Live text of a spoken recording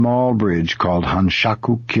small bridge called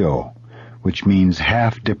Hanshaku Kyo, which means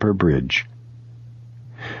Half-Dipper Bridge.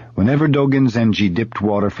 Whenever Dogen Zenji dipped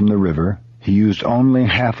water from the river, he used only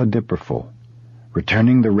half a dipperful,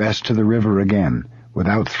 returning the rest to the river again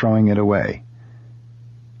without throwing it away.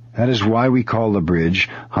 That is why we call the bridge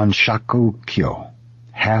Hanshaku Kyo,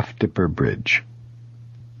 Half-Dipper Bridge.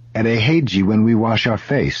 At Eiheiji, when we wash our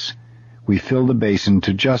face, we fill the basin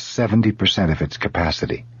to just 70% of its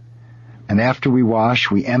capacity. And after we wash,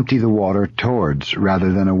 we empty the water towards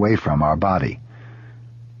rather than away from our body.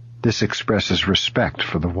 This expresses respect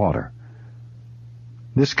for the water.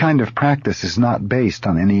 This kind of practice is not based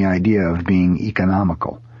on any idea of being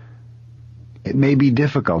economical. It may be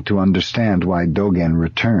difficult to understand why Dogen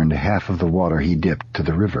returned half of the water he dipped to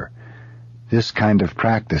the river. This kind of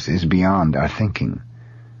practice is beyond our thinking.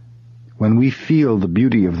 When we feel the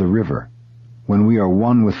beauty of the river, when we are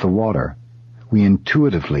one with the water, we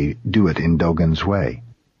intuitively do it in Dogen's way.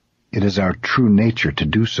 It is our true nature to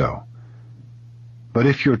do so. But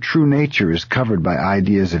if your true nature is covered by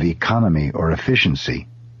ideas of economy or efficiency,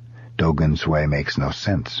 Dogen's way makes no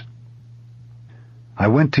sense. I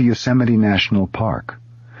went to Yosemite National Park,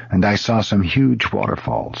 and I saw some huge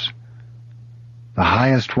waterfalls. The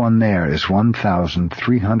highest one there is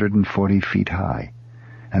 1,340 feet high,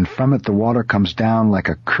 and from it the water comes down like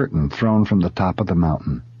a curtain thrown from the top of the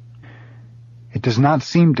mountain. It does not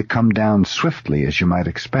seem to come down swiftly as you might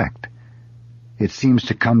expect. It seems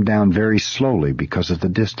to come down very slowly because of the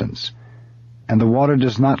distance, and the water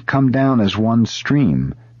does not come down as one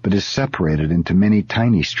stream, but is separated into many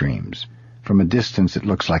tiny streams. From a distance it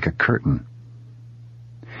looks like a curtain.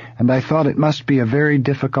 And I thought it must be a very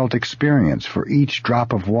difficult experience for each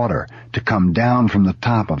drop of water to come down from the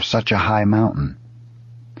top of such a high mountain.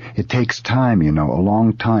 It takes time, a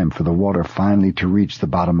long time for the water finally to reach the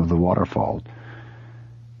bottom of the waterfall.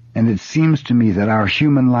 And it seems to me that our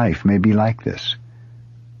human life may be like this.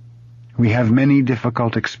 We have many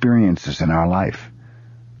difficult experiences in our life.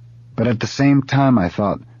 But at the same time I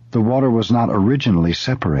thought the water was not originally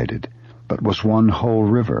separated, but was one whole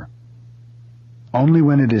river. Only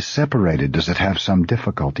when it is separated does it have some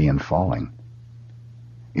difficulty in falling.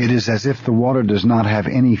 It is as if the water does not have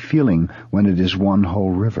any feeling when it is one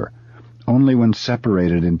whole river. Only when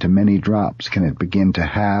separated into many drops can it begin to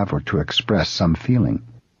have or to express some feeling.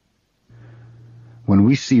 When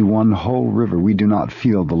we see one whole river, we do not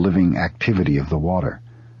feel the living activity of the water.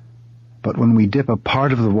 But when we dip a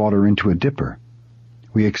part of the water into a dipper,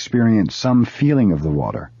 we experience some feeling of the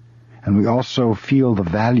water, and we also feel the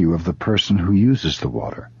value of the person who uses the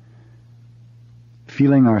water.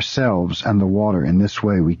 Feeling ourselves and the water in this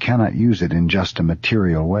way, we cannot use it in just a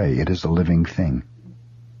material way. It is a living thing.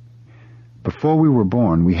 Before we were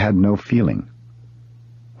born, we had no feeling.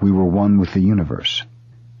 We were one with the universe.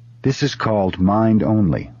 This is called mind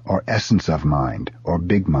only, or essence of mind, or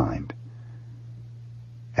big mind.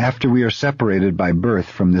 After we are separated by birth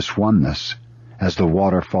from this oneness, as the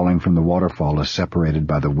water falling from the waterfall is separated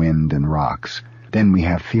by the wind and rocks, then we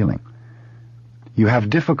have feeling. You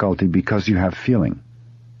have difficulty because you have feeling.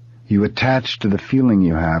 You attach to the feeling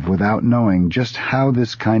you have without knowing just how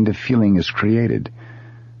this kind of feeling is created.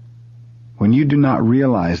 When you do not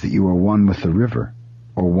realize that you are one with the river,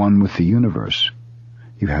 or one with the universe,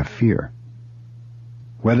 you have fear.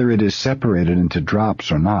 Whether it is separated into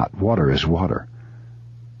drops or not, water is water.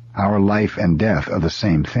 Our life and death are the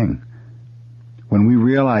same thing. When we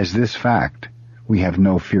realize this fact, we have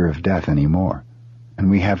no fear of death anymore,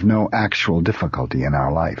 and we have no actual difficulty in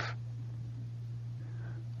our life.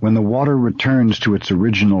 When the water returns to its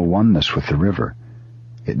original oneness with the river,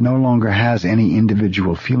 it no longer has any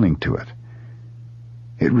individual feeling to it.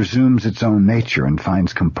 It resumes its own nature and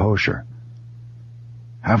finds composure.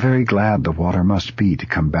 How very glad the water must be to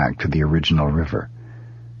come back to the original river.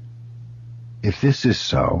 If this is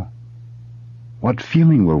so, what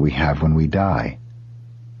feeling will we have when we die?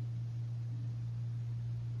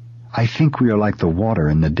 I think we are like the water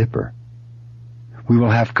in the dipper. We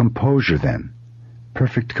will have composure then,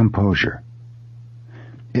 perfect composure.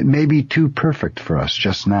 It may be too perfect for us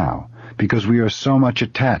just now, because we are so much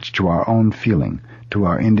attached to our own feeling, to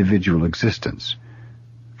our individual existence.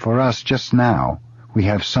 For us just now, we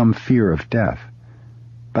have some fear of death,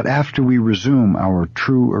 but after we resume our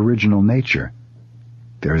true original nature,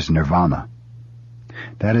 there is nirvana.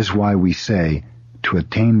 That is why we say, to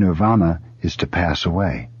attain nirvana is to pass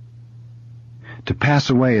away. To pass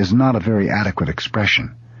away is not a very adequate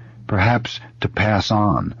expression. Perhaps to pass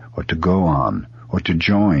on, or to go on, or to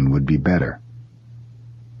join would be better.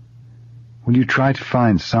 Will you try to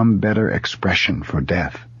find some better expression for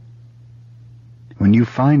death? When you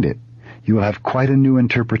find it, you will have quite a new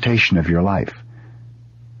interpretation of your life.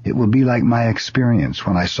 It will be like my experience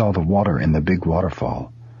when I saw the water in the big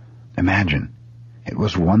waterfall. Imagine, it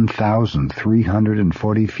was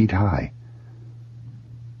 1,340 feet high.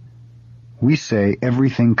 We say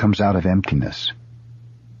everything comes out of emptiness.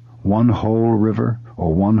 One whole river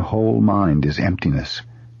or one whole mind is emptiness.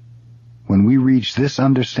 When we reach this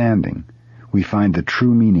understanding, we find the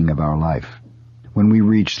true meaning of our life. When we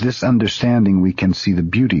reach this understanding, we can see the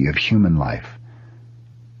beauty of human life.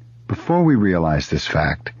 Before we realize this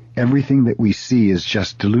fact, everything that we see is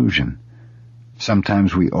just delusion.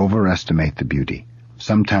 Sometimes we overestimate the beauty.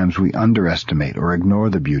 Sometimes we underestimate or ignore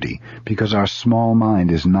the beauty because our small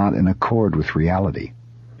mind is not in accord with reality.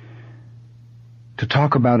 To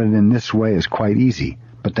talk about it in this way is quite easy,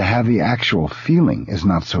 but to have the actual feeling is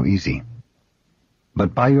not so easy.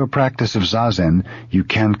 But by your practice of Zazen, you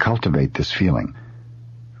can cultivate this feeling.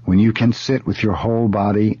 When you can sit with your whole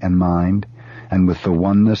body and mind, and with the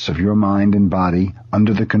oneness of your mind and body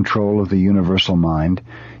under the control of the universal mind,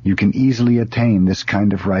 you can easily attain this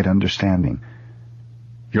kind of right understanding.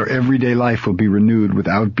 Your everyday life will be renewed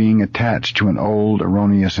without being attached to an old,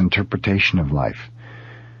 erroneous interpretation of life.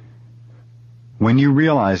 When you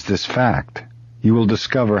realize this fact, you will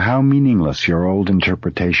discover how meaningless your old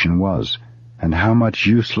interpretation was, and how much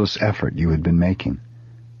useless effort you had been making.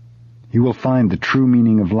 You will find the true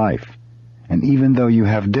meaning of life, and even though you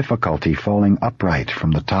have difficulty falling upright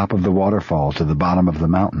from the top of the waterfall to the bottom of the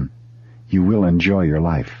mountain, you will enjoy your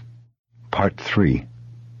life. Part 3.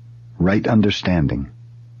 Right Understanding.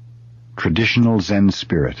 Traditional Zen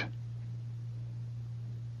Spirit.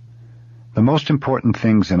 The most important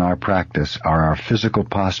things in our practice are our physical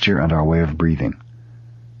posture and our way of breathing.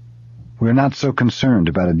 We are not so concerned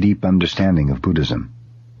about a deep understanding of Buddhism.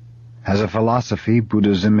 As a philosophy,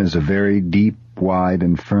 Buddhism is a very deep, wide,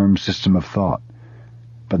 and firm system of thought.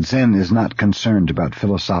 But Zen is not concerned about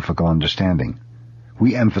philosophical understanding.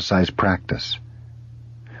 We emphasize practice.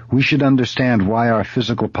 We should understand why our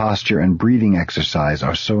physical posture and breathing exercise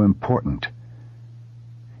are so important.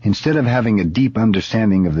 Instead of having a deep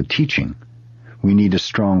understanding of the teaching, we need a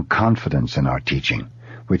strong confidence in our teaching,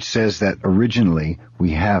 which says that originally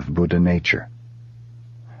we have Buddha nature.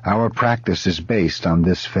 Our practice is based on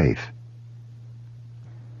this faith.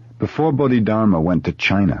 Before Bodhidharma went to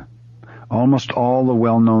China, almost all the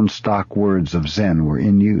well-known stock words of Zen were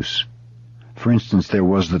in use. For instance, there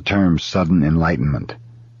was the term sudden enlightenment.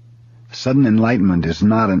 Sudden enlightenment is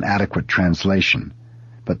not an adequate translation,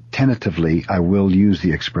 but tentatively I will use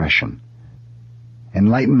the expression.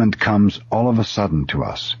 Enlightenment comes all of a sudden to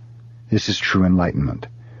us. This is true enlightenment.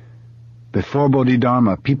 Before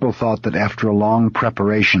Bodhidharma, people thought that after a long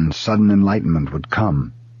preparation, sudden enlightenment would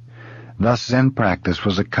come. Thus, Zen practice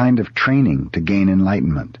was a kind of training to gain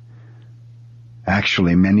enlightenment.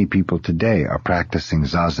 Actually, many people today are practicing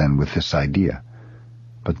Zazen with this idea.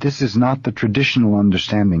 But this is not the traditional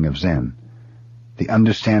understanding of Zen. The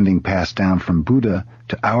understanding passed down from Buddha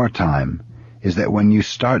to our time is that when you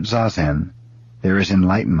start Zazen, there is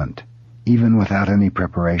enlightenment, even without any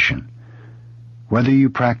preparation. Whether you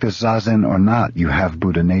practice Zazen or not, you have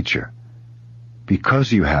Buddha nature.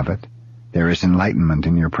 Because you have it, there is enlightenment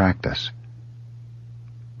in your practice.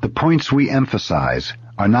 The points we emphasize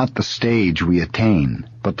are not the stage we attain,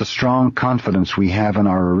 but the strong confidence we have in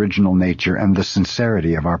our original nature and the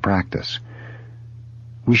sincerity of our practice.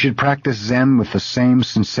 We should practice Zen with the same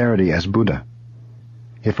sincerity as Buddha.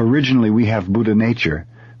 If originally we have Buddha nature,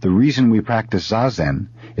 the reason we practice Zazen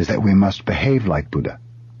is that we must behave like Buddha.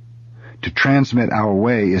 To transmit our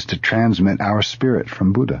way is to transmit our spirit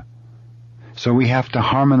from Buddha. So we have to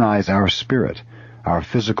harmonize our spirit, our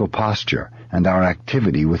physical posture, and our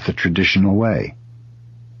activity with the traditional way.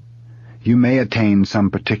 You may attain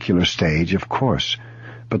some particular stage, of course,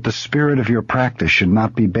 but the spirit of your practice should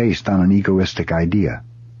not be based on an egoistic idea.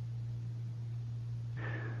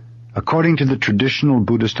 According to the traditional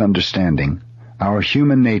Buddhist understanding, our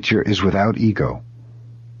human nature is without ego.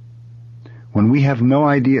 When we have no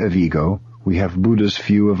idea of ego, we have Buddha's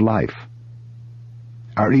view of life.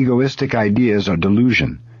 Our egoistic ideas are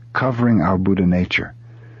delusion, covering our Buddha nature.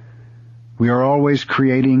 We are always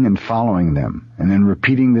creating and following them, and in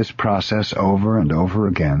repeating this process over and over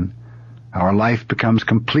again, our life becomes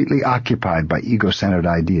completely occupied by ego-centered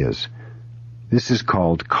ideas. This is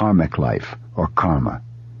called karmic life, or karma.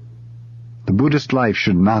 The Buddhist life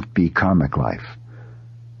should not be karmic life.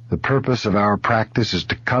 The purpose of our practice is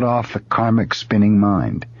to cut off the karmic spinning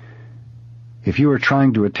mind. If you are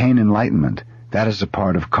trying to attain enlightenment, that is a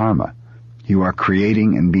part of karma. You are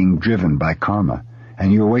creating and being driven by karma,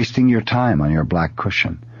 and you are wasting your time on your black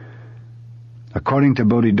cushion. According to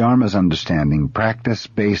Bodhidharma's understanding, practice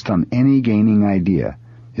based on any gaining idea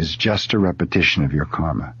is just a repetition of your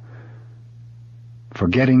karma.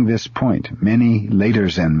 Forgetting this point, many later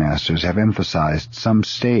Zen masters have emphasized some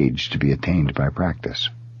stage to be attained by practice.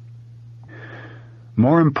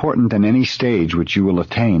 More important than any stage which you will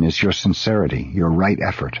attain is your sincerity, your right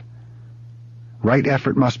effort. Right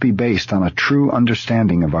effort must be based on a true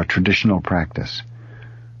understanding of our traditional practice.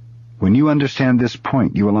 When you understand this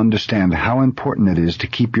point, you will understand how important it is to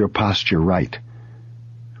keep your posture right.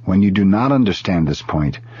 When you do not understand this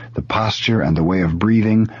point, the posture and the way of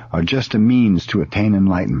breathing are just a means to attain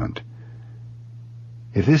enlightenment.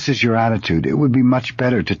 If this is your attitude, it would be much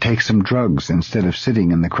better to take some drugs instead of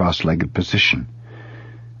sitting in the cross-legged position.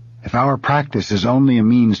 If our practice is only a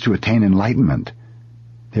means to attain enlightenment,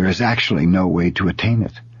 there is actually no way to attain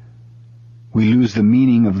it. We lose the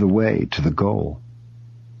meaning of the way to the goal.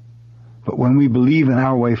 But when we believe in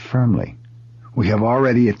our way firmly, we have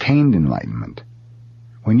already attained enlightenment.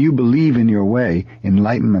 When you believe in your way,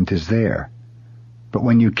 enlightenment is there. But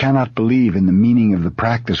when you cannot believe in the meaning of the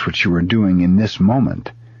practice which you are doing in this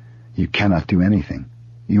moment, you cannot do anything.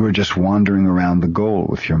 You are just wandering around the goal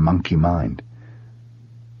with your monkey mind.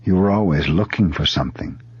 You are always looking for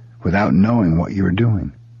something, without knowing what you are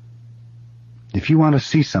doing. If you want to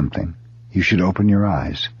see something, you should open your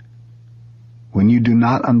eyes. When you do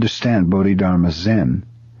not understand Bodhidharma Zen,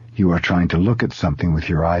 you are trying to look at something with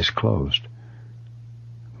your eyes closed.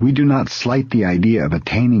 We do not slight the idea of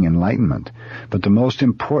attaining enlightenment, but the most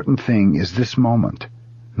important thing is this moment,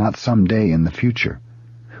 not some day in the future.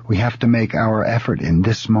 We have to make our effort in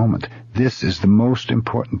this moment. This is the most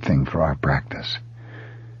important thing for our practice.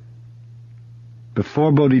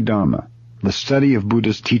 Before Bodhidharma, the study of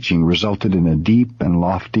Buddha's teaching resulted in a deep and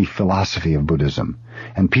lofty philosophy of Buddhism,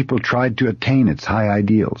 and people tried to attain its high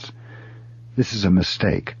ideals. This is a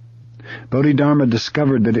mistake. Bodhidharma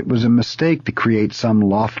discovered that it was a mistake to create some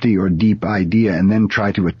lofty or deep idea and then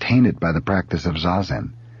try to attain it by the practice of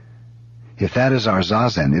zazen. If that is our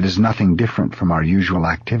zazen, it is nothing different from our usual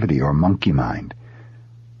activity or monkey mind.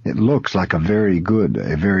 It looks like a very good,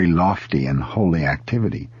 a very lofty and holy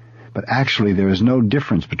activity, but actually there is no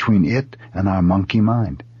difference between it and our monkey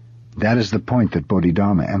mind. That is the point that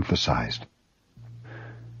Bodhidharma emphasized.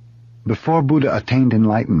 Before Buddha attained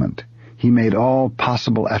enlightenment, he made all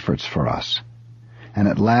possible efforts for us, and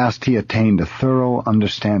at last he attained a thorough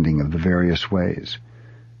understanding of the various ways.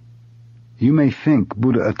 You may think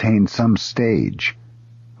Buddha attained some stage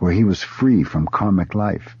where he was free from karmic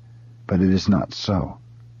life, but it is not so.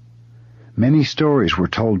 Many stories were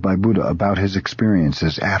told by Buddha about his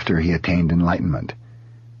experiences after he attained enlightenment.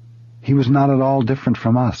 He was not at all different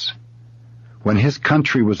from us. When his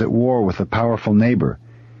country was at war with a powerful neighbor,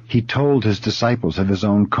 he told his disciples of his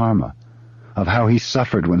own karma, of how he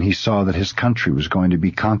suffered when he saw that his country was going to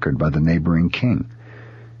be conquered by the neighboring king.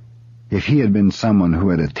 If he had been someone who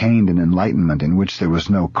had attained an enlightenment in which there was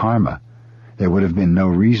no karma, there would have been no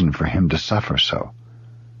reason for him to suffer so.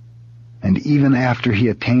 And even after he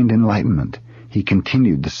attained enlightenment, he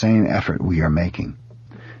continued the same effort we are making.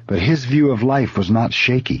 But his view of life was not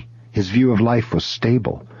shaky. His view of life was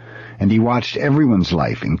stable, and he watched everyone's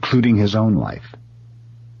life, including his own life.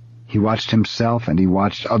 He watched himself and he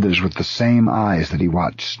watched others with the same eyes that he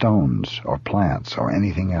watched stones or plants or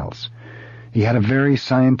anything else. He had a very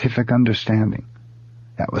scientific understanding.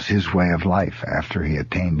 That was his way of life after he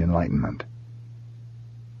attained enlightenment.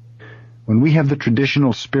 When we have the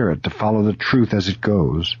traditional spirit to follow the truth as it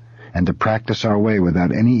goes, and to practice our way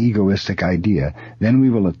without any egoistic idea, then we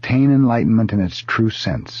will attain enlightenment in its true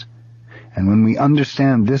sense. And when we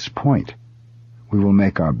understand this point, we will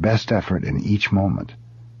make our best effort in each moment.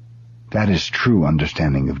 That is true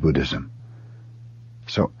understanding of Buddhism.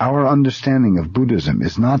 So our understanding of Buddhism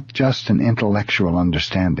is not just an intellectual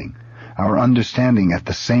understanding. Our understanding at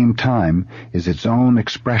the same time is its own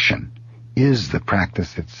expression, is the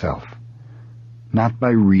practice itself. Not by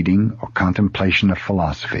reading or contemplation of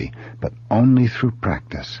philosophy, but only through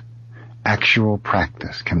practice. Actual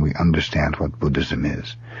practice can we understand what Buddhism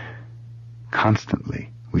is. Constantly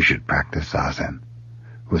we should practice zazen,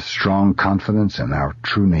 with strong confidence in our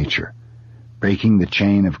true nature, breaking the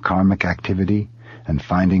chain of karmic activity and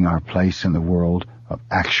finding our place in the world of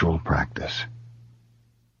actual practice.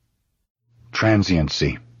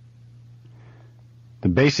 Transiency. The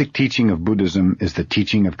basic teaching of Buddhism is the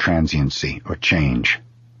teaching of transiency, or change.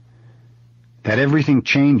 That everything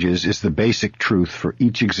changes is the basic truth for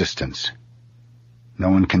each existence. No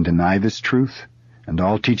one can deny this truth, and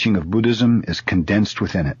all teaching of Buddhism is condensed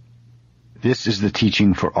within it. This is the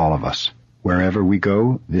teaching for all of us. Wherever we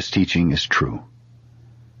go, this teaching is true.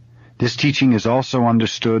 This teaching is also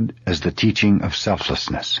understood as the teaching of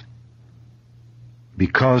selflessness.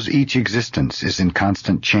 Because each existence is in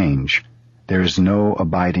constant change, there is no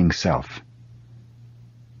abiding self.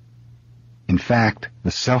 In fact,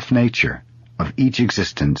 the self-nature of each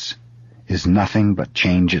existence is nothing but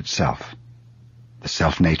change itself, the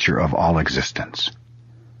self-nature of all existence.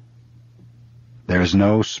 There is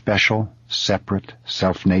no special, separate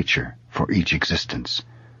self-nature for each existence.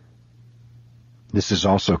 This is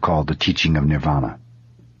also called the teaching of nirvana.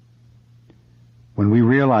 When we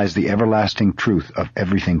realize the everlasting truth of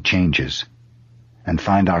everything changes and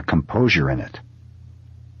find our composure in it,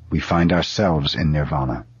 we find ourselves in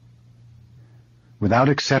nirvana. Without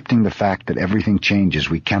accepting the fact that everything changes,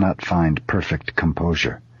 we cannot find perfect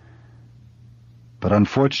composure. But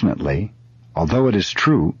unfortunately, although it is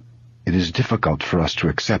true, it is difficult for us to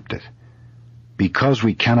accept it. Because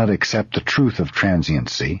we cannot accept the truth of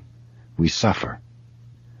transiency, we suffer.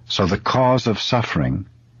 So the cause of suffering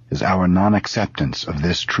is our non-acceptance of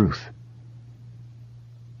this truth.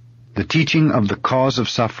 The teaching of the cause of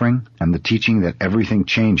suffering and the teaching that everything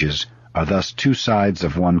changes are thus two sides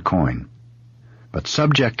of one coin. But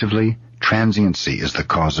subjectively, transiency is the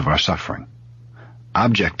cause of our suffering.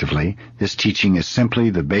 Objectively, this teaching is simply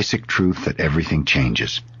the basic truth that everything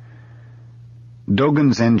changes.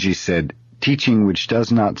 Dogen Zenji said, "Teaching which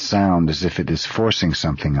does not sound as if it is forcing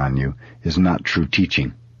something on you is not true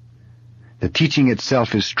teaching. The teaching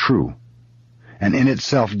itself is true, and in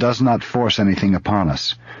itself does not force anything upon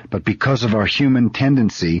us, but because of our human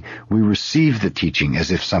tendency, we receive the teaching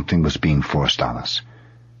as if something was being forced on us.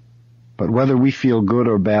 But whether we feel good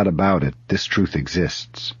or bad about it, this truth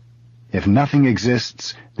exists. If nothing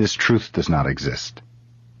exists, this truth does not exist.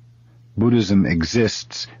 Buddhism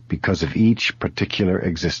exists because of each particular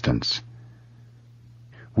existence.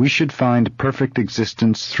 We should find perfect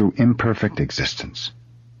existence through imperfect existence.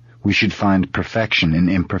 We should find perfection in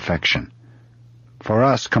imperfection. For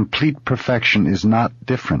us, complete perfection is not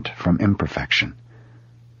different from imperfection.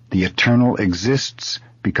 The eternal exists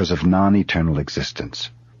because of non-eternal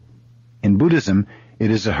existence. In Buddhism,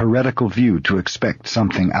 it is a heretical view to expect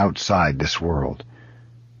something outside this world.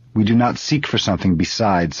 We do not seek for something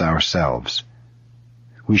besides ourselves.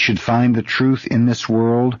 We should find the truth in this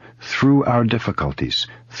world through our difficulties,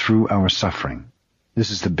 through our suffering.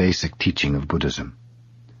 This is the basic teaching of Buddhism.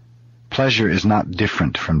 Pleasure is not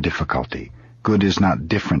different from difficulty. Good is not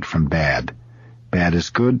different from bad. Bad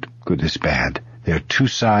is good, good is bad. They are two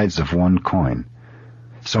sides of one coin.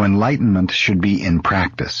 So enlightenment should be in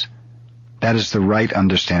practice. That is the right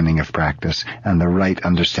understanding of practice and the right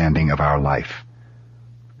understanding of our life.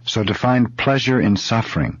 So to find pleasure in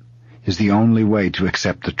suffering is the only way to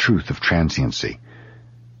accept the truth of transiency.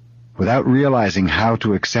 Without realizing how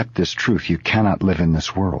to accept this truth, you cannot live in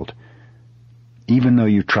this world. Even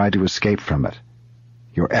though you try to escape from it,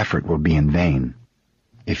 your effort will be in vain.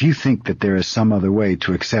 If you think that there is some other way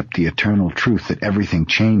to accept the eternal truth that everything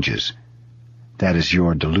changes, that is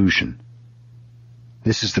your delusion.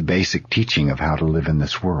 This is the basic teaching of how to live in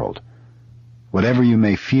this world. Whatever you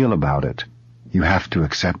may feel about it, you have to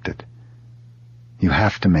accept it. You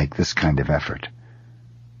have to make this kind of effort.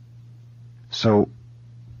 So,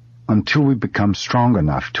 until we become strong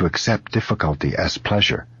enough to accept difficulty as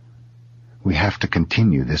pleasure, we have to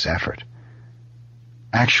continue this effort.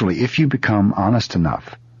 Actually, if you become honest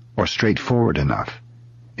enough or straightforward enough,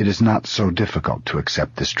 it is not so difficult to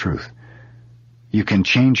accept this truth. You can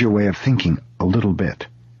change your way of thinking a little bit.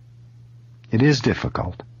 It is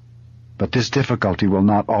difficult, but this difficulty will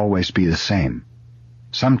not always be the same.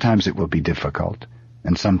 Sometimes it will be difficult,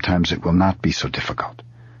 and sometimes it will not be so difficult.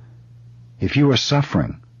 If you are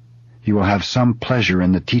suffering, you will have some pleasure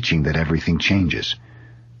in the teaching that everything changes.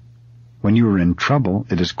 When you are in trouble,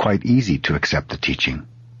 it is quite easy to accept the teaching.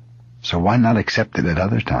 So why not accept it at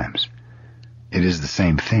other times? It is the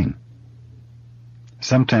same thing.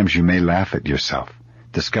 Sometimes you may laugh at yourself,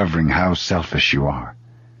 discovering how selfish you are.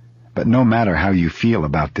 But no matter how you feel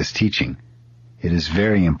about this teaching, it is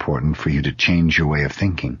very important for you to change your way of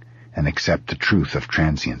thinking and accept the truth of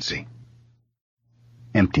transiency.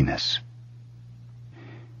 Emptiness.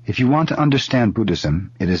 If you want to understand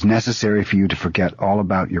Buddhism, it is necessary for you to forget all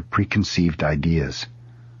about your preconceived ideas.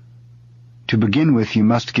 To begin with, you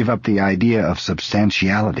must give up the idea of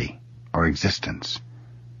substantiality, or existence.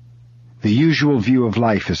 The usual view of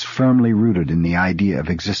life is firmly rooted in the idea of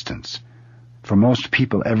existence. For most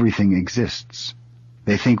people, everything exists.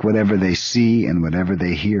 They think whatever they see and whatever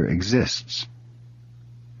they hear exists.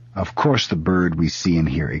 Of course the bird we see and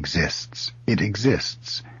hear exists. It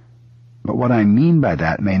exists. But what I mean by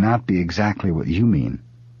that may not be exactly what you mean.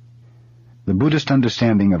 The Buddhist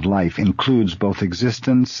understanding of life includes both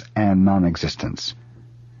existence and non-existence.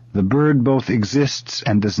 The bird both exists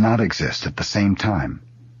and does not exist at the same time.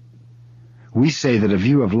 We say that a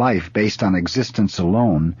view of life based on existence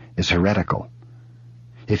alone is heretical.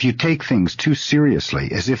 If you take things too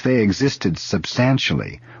seriously, as if they existed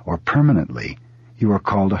substantially or permanently, you are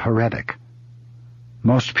called a heretic.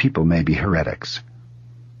 Most people may be heretics.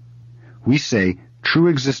 We say true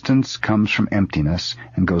existence comes from emptiness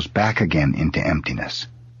and goes back again into emptiness.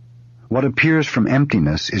 What appears from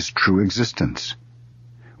emptiness is true existence.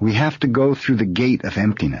 We have to go through the gate of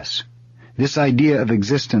emptiness. This idea of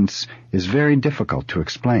existence is very difficult to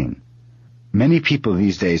explain. Many people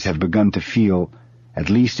these days have begun to feel, at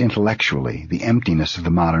least intellectually, the emptiness of the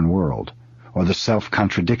modern world, or the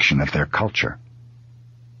self-contradiction of their culture.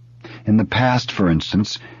 In the past, for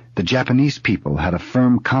instance, the Japanese people had a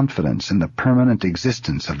firm confidence in the permanent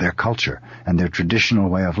existence of their culture and their traditional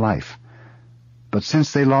way of life. But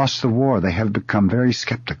since they lost the war, they have become very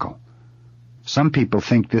skeptical. Some people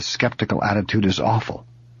think this skeptical attitude is awful,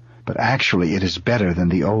 but actually it is better than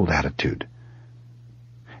the old attitude.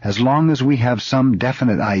 As long as we have some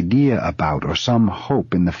definite idea about or some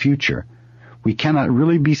hope in the future, we cannot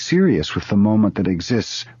really be serious with the moment that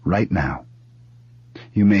exists right now.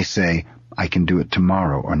 You may say, I can do it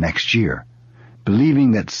tomorrow or next year,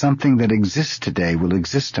 believing that something that exists today will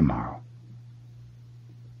exist tomorrow.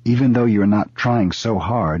 Even though you are not trying so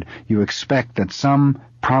hard, you expect that some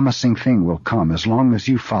promising thing will come as long as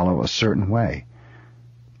you follow a certain way.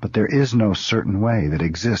 But there is no certain way that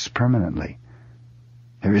exists permanently.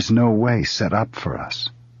 There is no way set up for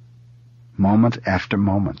us. Moment after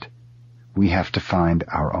moment, we have to find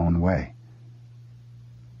our own way.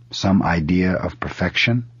 Some idea of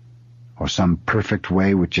perfection, or some perfect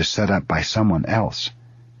way which is set up by someone else,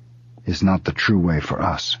 is not the true way for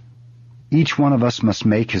us. Each one of us must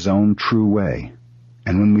make his own true way,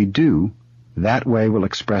 and when we do, that way will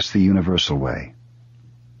express the universal way.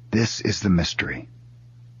 This is the mystery.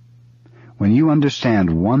 When you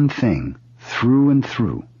understand one thing through and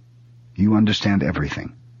through, you understand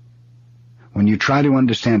everything. When you try to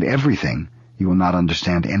understand everything, you will not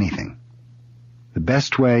understand anything. The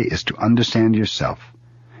best way is to understand yourself,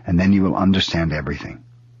 and then you will understand everything.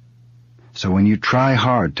 So when you try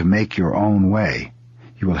hard to make your own way,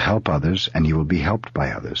 you will help others and you will be helped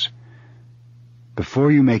by others.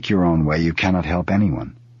 Before you make your own way, you cannot help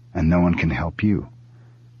anyone, and no one can help you.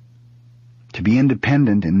 To be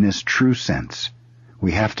independent in this true sense,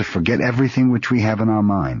 we have to forget everything which we have in our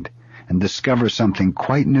mind and discover something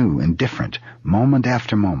quite new and different moment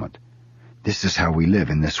after moment. This is how we live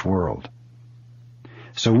in this world.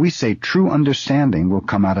 So we say true understanding will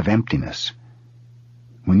come out of emptiness.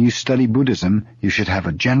 When you study Buddhism, you should have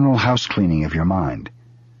a general house cleaning of your mind.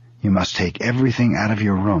 You must take everything out of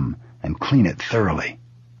your room and clean it thoroughly.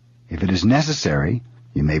 If it is necessary,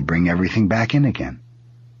 you may bring everything back in again.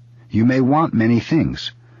 You may want many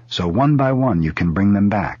things, so one by one you can bring them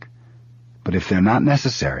back. But if they're not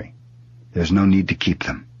necessary, there's no need to keep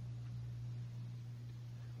them.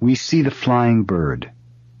 We see the flying bird.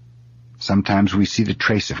 Sometimes we see the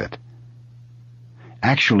trace of it.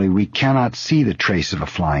 Actually, we cannot see the trace of a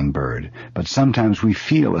flying bird, but sometimes we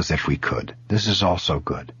feel as if we could. This is also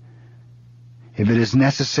good. If it is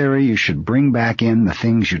necessary, you should bring back in the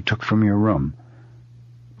things you took from your room.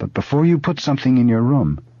 But before you put something in your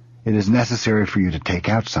room, it is necessary for you to take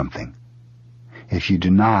out something. If you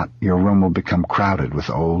do not, your room will become crowded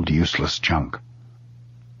with old, useless junk.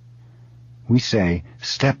 We say,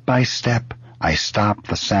 step by step, I stop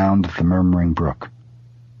the sound of the murmuring brook.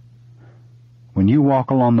 When you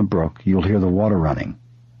walk along the brook, you'll hear the water running.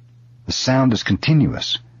 The sound is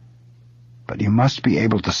continuous, but you must be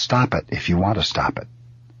able to stop it if you want to stop it.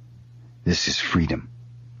 This is freedom.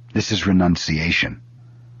 This is renunciation.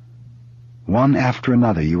 One after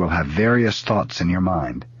another you will have various thoughts in your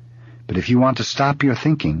mind, but if you want to stop your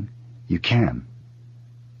thinking, you can.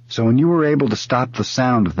 So when you are able to stop the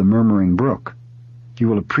sound of the murmuring brook, you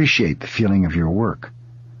will appreciate the feeling of your work.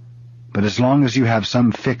 But as long as you have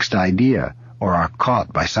some fixed idea or are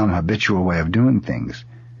caught by some habitual way of doing things,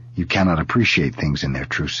 you cannot appreciate things in their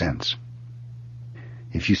true sense.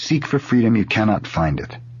 If you seek for freedom, you cannot find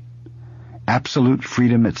it. Absolute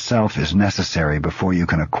freedom itself is necessary before you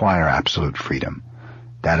can acquire absolute freedom.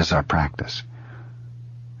 That is our practice.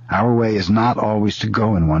 Our way is not always to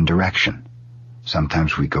go in one direction.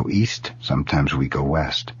 Sometimes we go east, sometimes we go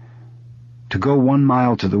west. To go 1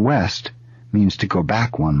 mile to the west means to go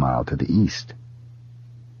back 1 mile to the east.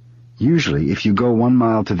 Usually, if you go 1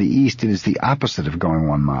 mile to the east, it is the opposite of going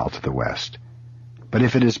 1 mile to the west. But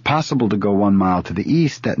if it is possible to go 1 mile to the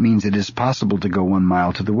east, that means it is possible to go 1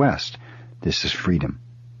 mile to the west. This is freedom.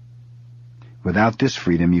 Without this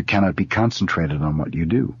freedom, you cannot be concentrated on what you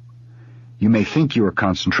do. You may think you are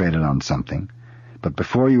concentrated on something, but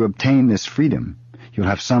before you obtain this freedom, you'll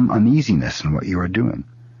have some uneasiness in what you are doing.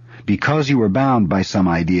 Because you are bound by some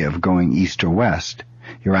idea of going east or west,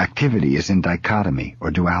 your activity is in dichotomy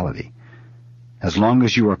or duality. As long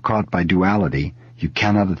as you are caught by duality, you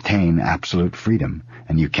cannot attain absolute freedom,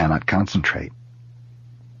 and you cannot concentrate.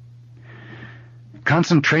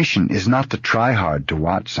 Concentration is not to try hard to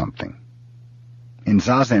watch something. In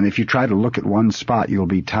Zazen, if you try to look at one spot, you'll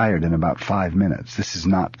be tired in about 5 minutes. This is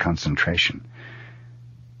not concentration.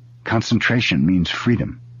 Concentration means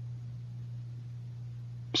freedom.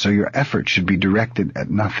 So your effort should be directed at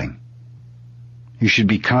nothing. You should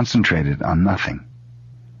be concentrated on nothing.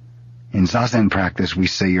 In Zazen practice, we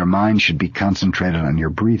say your mind should be concentrated on your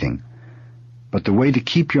breathing. But the way to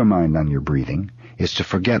keep your mind on your breathing is to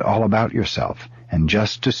forget all about yourself and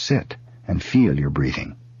just to sit and feel your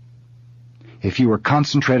breathing. If you are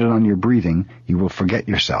concentrated on your breathing, you will forget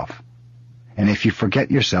yourself. And if you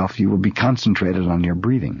forget yourself, you will be concentrated on your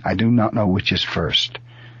breathing. I do not know which is first.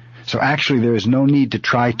 So actually there is no need to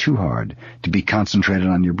try too hard to be concentrated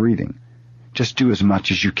on your breathing. Just do as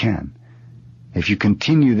much as you can. If you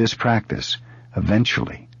continue this practice,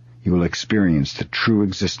 eventually you will experience the true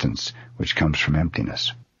existence which comes from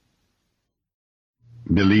emptiness.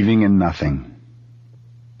 Believing in nothing.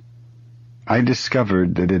 I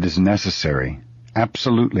discovered that it is necessary,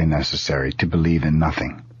 absolutely necessary, to believe in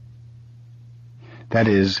nothing. That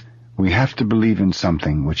is, we have to believe in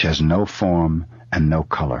something which has no form and no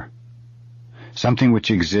color. Something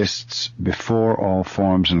which exists before all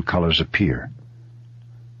forms and colors appear.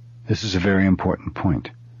 This is a very important point.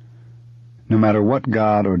 No matter what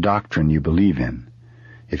God or doctrine you believe in,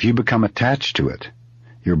 if you become attached to it,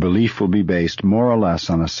 your belief will be based more or less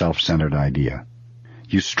on a self-centered idea.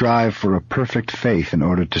 You strive for a perfect faith in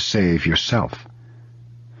order to save yourself.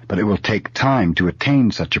 But it will take time to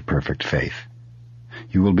attain such a perfect faith.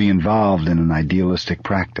 You will be involved in an idealistic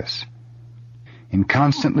practice. In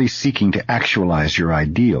constantly seeking to actualize your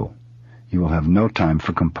ideal, you will have no time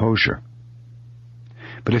for composure.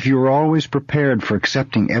 But if you are always prepared for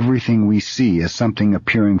accepting everything we see as something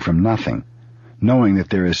appearing from nothing, knowing that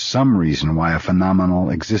there is some reason why a phenomenal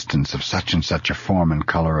existence of such and such a form and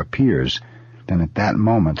color appears, then at that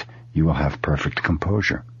moment you will have perfect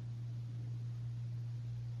composure.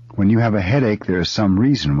 When you have a headache, there is some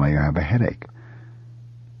reason why you have a headache.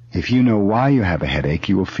 If you know why you have a headache,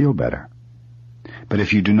 you will feel better. But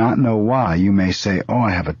if you do not know why, you may say, "Oh,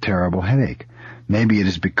 I have a terrible headache. Maybe it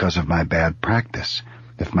is because of my bad practice.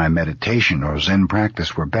 If my meditation or Zen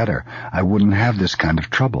practice were better, I wouldn't have this kind of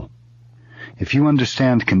trouble." If you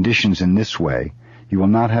understand conditions in this way, you will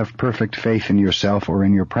not have perfect faith in yourself or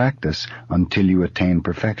in your practice until you attain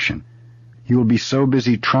perfection. You will be so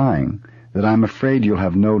busy trying that I'm afraid you'll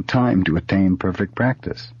have no time to attain perfect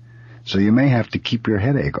practice. So you may have to keep your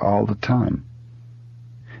headache all the time.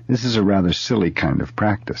 This is a rather silly kind of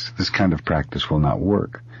practice. This kind of practice will not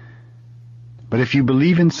work. But if you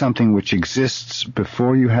believe in something which exists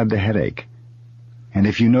before you had the headache, and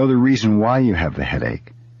if you know the reason why you have the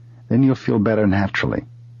headache, then you'll feel better naturally.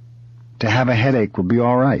 To have a headache will be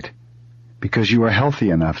all right, because you are healthy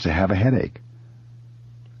enough to have a headache.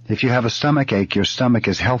 If you have a stomach ache, your stomach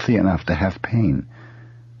is healthy enough to have pain.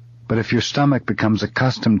 But if your stomach becomes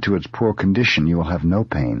accustomed to its poor condition, you will have no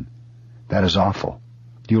pain. That is awful.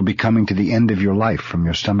 You will be coming to the end of your life from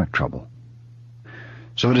your stomach trouble.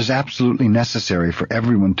 So it is absolutely necessary for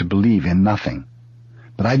everyone to believe in nothing.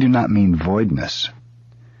 But I do not mean voidness.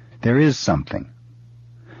 There is something.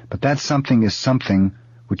 But that something is something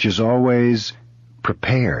which is always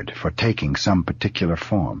prepared for taking some particular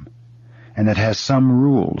form, and it has some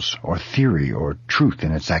rules or theory or truth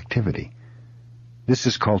in its activity. This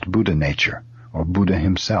is called Buddha nature, or Buddha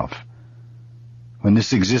himself. When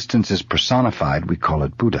this existence is personified, we call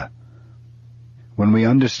it Buddha. When we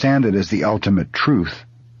understand it as the ultimate truth,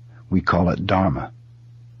 we call it Dharma.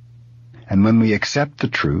 And when we accept the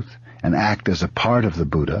truth and act as a part of the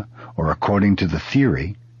Buddha, or according to the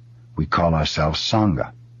theory, we call ourselves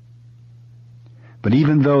Sangha. But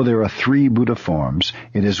even though there are 3 Buddha forms,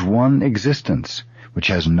 it is one existence which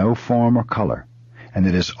has no form or color, and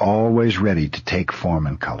it is always ready to take form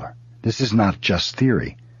and color. This is not just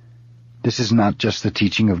theory. This is not just the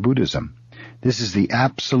teaching of Buddhism. This is the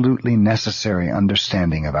absolutely necessary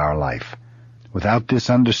understanding of our life. Without this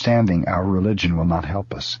understanding, our religion will not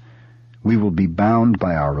help us. We will be bound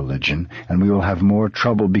by our religion, and we will have more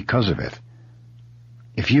trouble because of it.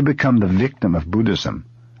 If you become the victim of Buddhism,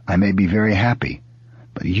 I may be very happy,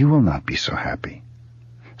 but you will not be so happy.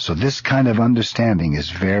 So this kind of understanding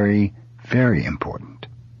is very, very important.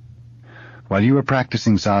 While you are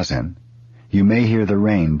practicing Zazen, you may hear the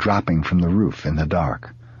rain dropping from the roof in the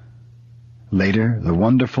dark. Later, the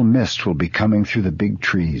wonderful mist will be coming through the big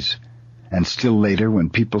trees, And still later, when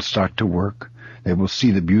people start to work, they will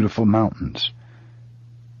see the beautiful mountains.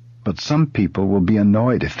 But some people will be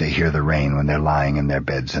annoyed if they hear the rain when they're lying in their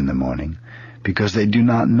beds in the morning, because they do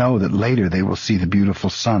not know that later they will see the beautiful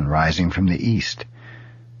sun rising from the east.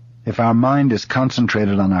 If our mind is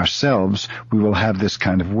concentrated on ourselves, we will have this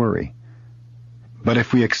kind of worry. But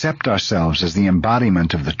if we accept ourselves as the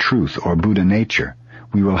embodiment of the truth or Buddha nature,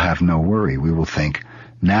 we will have no worry. We will think,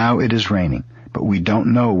 now it is raining, but we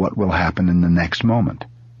don't know what will happen in the next moment.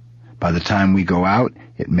 By the time we go out,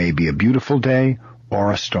 it may be a beautiful day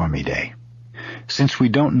or a stormy day. Since we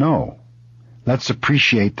don't know, let's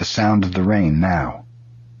appreciate the sound of the rain now.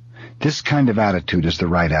 This kind of attitude is the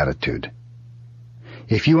right attitude.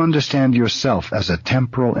 If you understand yourself as a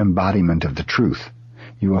temporal embodiment of the truth,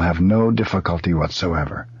 you will have no difficulty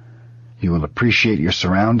whatsoever. You will appreciate your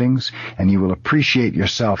surroundings, and you will appreciate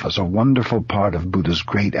yourself as a wonderful part of Buddha's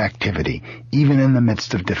great activity, even in the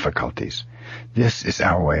midst of difficulties. This is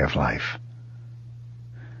our way of life.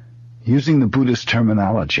 Using the Buddhist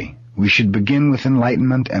terminology, we should begin with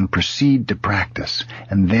enlightenment and proceed to practice,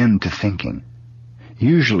 and then to thinking.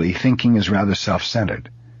 Usually, thinking is rather self-centered.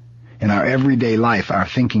 In our everyday life, our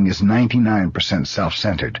thinking is 99%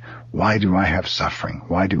 self-centered. Why do I have suffering?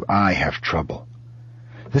 Why do I have trouble?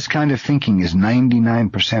 This kind of thinking is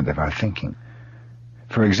 99% of our thinking.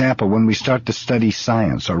 For example, when we start to study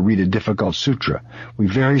science or read a difficult sutra, we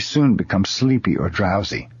very soon become sleepy or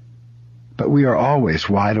drowsy. But we are always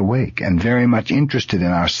wide awake and very much interested in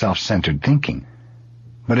our self-centered thinking.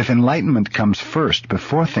 But if enlightenment comes first,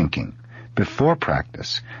 before thinking, before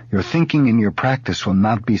practice, your thinking and your practice will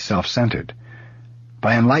not be self-centered.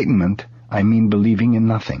 By enlightenment, I mean believing in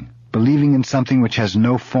nothing, believing in something which has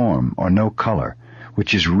no form or no color,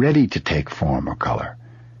 which is ready to take form or color.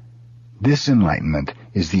 This enlightenment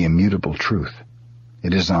is the immutable truth.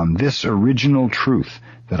 It is on this original truth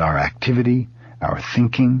that our activity, our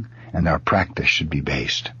thinking, and our practice should be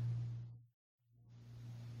based.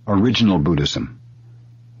 Original Buddhism.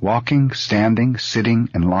 Walking, standing, sitting,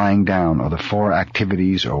 and lying down are the 4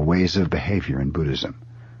 activities or ways of behavior in Buddhism.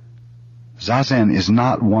 Zazen is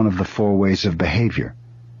not one of the 4 ways of behavior,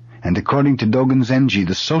 and according to Dogen Zenji,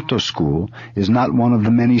 the Soto school is not one of the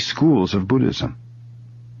many schools of Buddhism.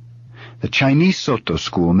 The Chinese Soto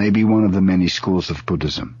school may be one of the many schools of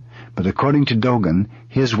Buddhism, but according to Dogen,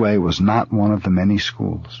 his way was not one of the many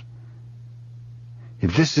schools.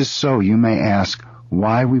 If this is so, you may ask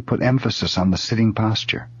why we put emphasis on the sitting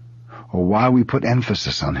posture, or why we put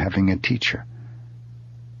emphasis on having a teacher.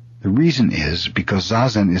 The reason is because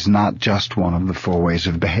Zazen is not just one of the 4 ways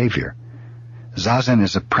of behavior. Zazen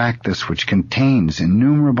is a practice which contains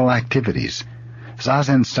innumerable activities.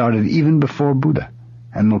 Zazen started even before Buddha,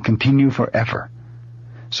 and will continue forever.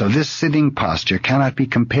 So this sitting posture cannot be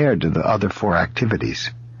compared to the other 4 activities.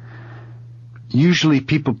 Usually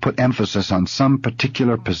people put emphasis on some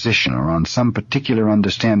particular position or on some particular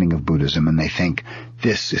understanding of Buddhism, and they think,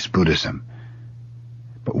 this is Buddhism.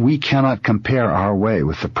 But we cannot compare our way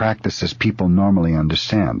with the practices people normally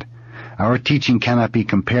understand. Our teaching cannot be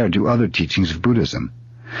compared to other teachings of Buddhism.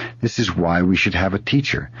 This is why we should have a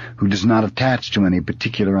teacher who does not attach to any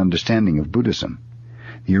particular understanding of Buddhism.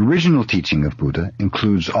 The original teaching of Buddha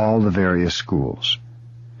includes all the various schools.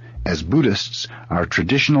 As Buddhists, our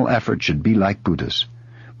traditional effort should be like Buddha's.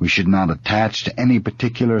 We should not attach to any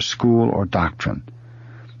particular school or doctrine.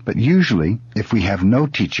 But usually, if we have no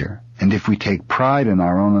teacher, and if we take pride in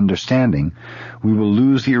our own understanding, we will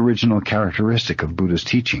lose the original characteristic of Buddha's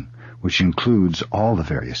teaching, which includes all the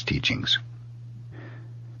various teachings.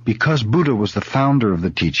 Because Buddha was the founder of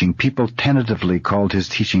the teaching, people tentatively called his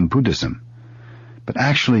teaching Buddhism. But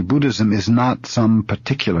actually, Buddhism is not some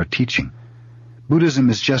particular teaching. Buddhism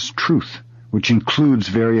is just truth, which includes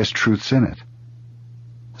various truths in it.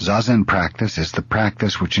 Zazen practice is the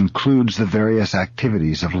practice which includes the various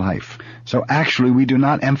activities of life. So actually we do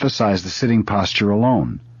not emphasize the sitting posture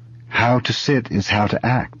alone. How to sit is how to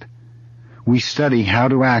act. We study how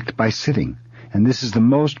to act by sitting, and this is the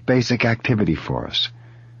most basic activity for us.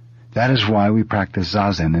 That is why we practice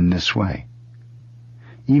Zazen in this way.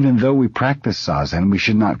 Even though we practice Zazen, we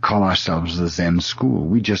should not call ourselves the Zen school.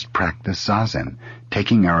 We just practice Zazen,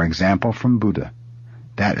 taking our example from Buddha.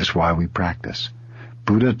 That is why we practice.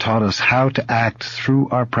 Buddha taught us how to act through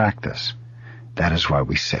our practice. That is why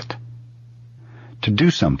we sit. To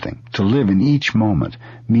do something, to live in each moment,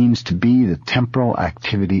 means to be the temporal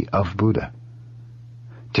activity of Buddha.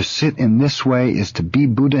 To sit in this way is to be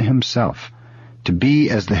Buddha himself, to be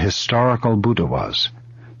as the historical Buddha was.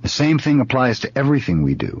 The same thing applies to everything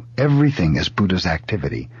we do. Everything is Buddha's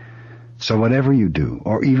activity. So whatever you do,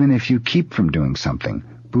 or even if you keep from doing something,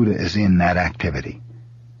 Buddha is in that activity.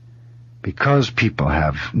 Because people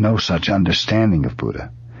have no such understanding of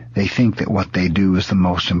Buddha, they think that what they do is the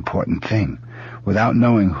most important thing, without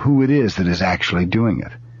knowing who it is that is actually doing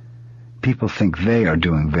it. People think they are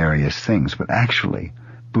doing various things, but actually,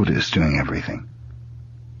 Buddha is doing everything.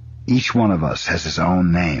 Each one of us has his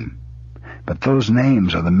own name, but those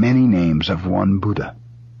names are the many names of one Buddha.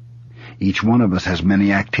 Each one of us has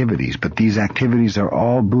many activities, but these activities are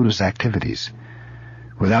all Buddha's activities.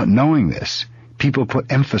 Without knowing this, people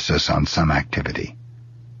put emphasis on some activity.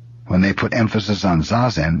 When they put emphasis on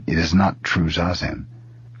Zazen, it is not true Zazen.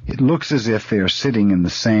 It looks as if they are sitting in the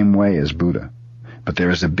same way as Buddha, but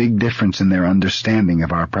there is a big difference in their understanding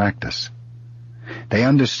of our practice. They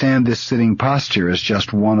understand this sitting posture as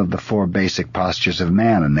just one of the 4 basic postures of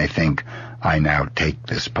man, and they think, I now take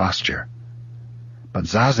this posture. But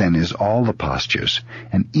Zazen is all the postures,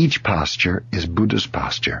 and each posture is Buddha's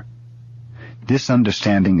posture. This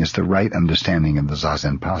understanding is the right understanding of the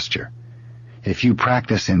Zazen posture. If you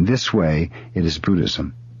practice in this way, it is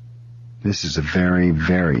Buddhism. This is a very,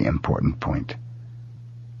 very important point.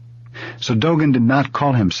 So Dogen did not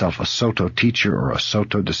call himself a Soto teacher or a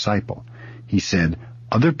Soto disciple. He said,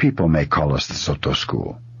 other people may call us the Soto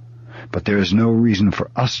school, but there is no reason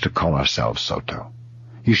for us to call ourselves Soto.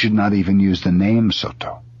 You should not even use the name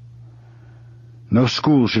Soto. No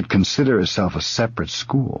school should consider itself a separate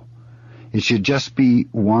school. It should just be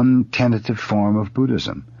one tentative form of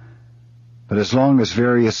Buddhism. But as long as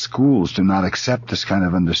various schools do not accept this kind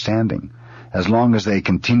of understanding, as long as they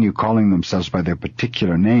continue calling themselves by their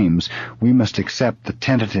particular names, we must accept the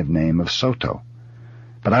tentative name of Soto.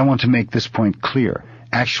 But I want to make this point clear.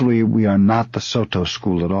 Actually, we are not the Soto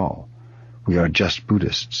school at all. We are just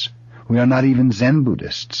Buddhists. We are not even Zen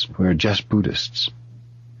Buddhists. We are just Buddhists.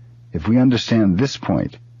 If we understand this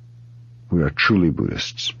point, we are truly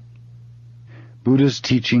Buddhists. Buddha's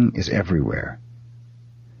teaching is everywhere.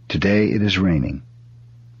 Today it is raining.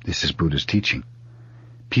 This is Buddha's teaching.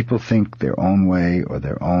 People think their own way or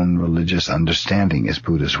their own religious understanding is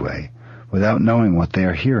Buddha's way, without knowing what they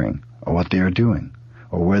are hearing, or what they are doing,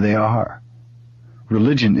 or where they are.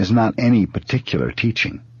 Religion is not any particular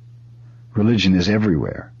teaching. Religion is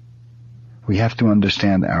everywhere. We have to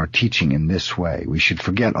understand our teaching in this way. We should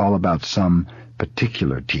forget all about some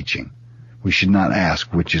particular teaching. We should not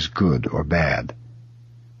ask which is good or bad.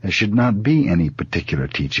 There should not be any particular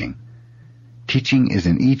teaching. Teaching is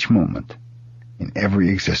in each moment, in every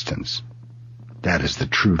existence. That is the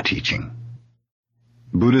true teaching.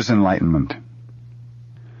 Buddha's enlightenment.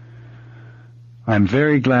 I am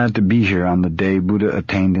very glad to be here on the day Buddha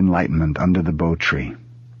attained enlightenment under the Bo tree.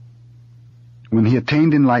 When he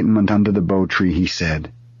attained enlightenment under the Bo tree, he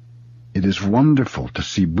said, "It is wonderful to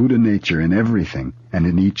see Buddha nature in everything and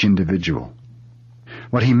in each individual."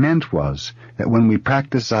 What he meant was that when we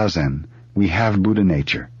practice Zazen, we have Buddha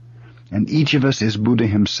nature, and each of us is Buddha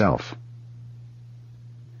himself.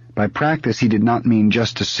 By practice, he did not mean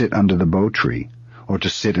just to sit under the Bo tree, or to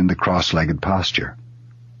sit in the cross-legged posture.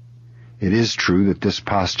 It is true that this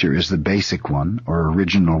posture is the basic one, or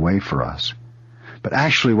original way for us. But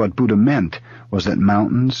actually what Buddha meant was that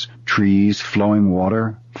mountains, trees, flowing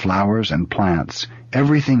water, flowers, and plants,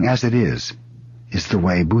 everything as it is the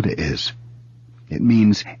way Buddha is. It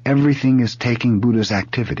means everything is taking Buddha's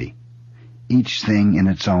activity, each thing in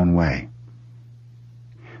its own way.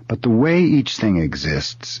 But the way each thing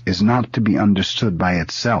exists is not to be understood by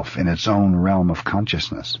itself in its own realm of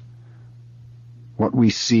consciousness. What we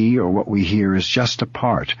see or what we hear is just a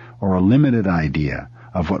part or a limited idea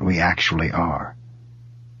of what we actually are.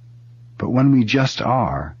 But when we just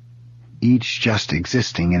are, each just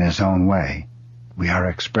existing in his own way, we are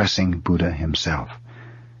expressing Buddha himself.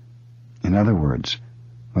 In other words,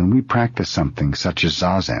 when we practice something such as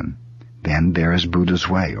Zazen, then there is Buddha's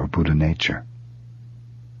way or Buddha nature.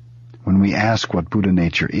 When we ask what Buddha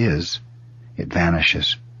nature is, it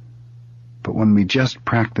vanishes. But when we just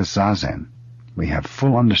practice Zazen, we have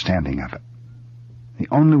full understanding of it. The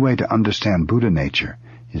only way to understand Buddha nature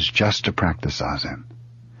is just to practice Zazen,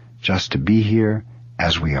 just to be here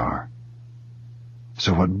as we are.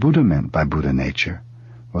 So what Buddha meant by Buddha nature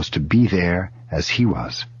was to be there as he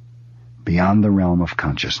was, beyond the realm of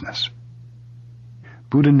consciousness.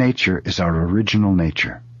 Buddha nature is our original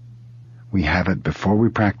nature. We have it before we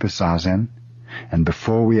practice Zazen, and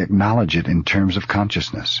before we acknowledge it in terms of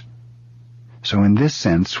consciousness. So in this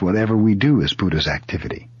sense, whatever we do is Buddha's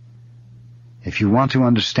activity. If you want to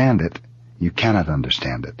understand it, you cannot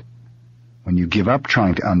understand it. When you give up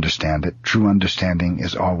trying to understand it, true understanding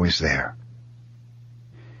is always there.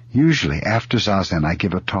 Usually, after Zazen, I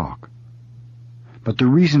give a talk. But the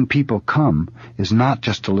reason people come is not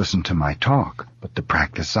just to listen to my talk, but to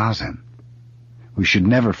practice Zazen. We should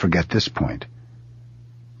never forget this point.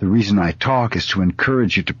 The reason I talk is to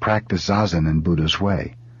encourage you to practice Zazen in Buddha's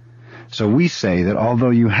way. So we say that although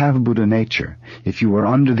you have Buddha nature, if you are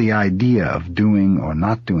under the idea of doing or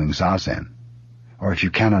not doing Zazen, or if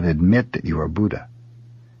you cannot admit that you are Buddha,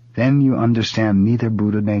 then you understand neither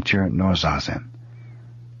Buddha nature nor Zazen.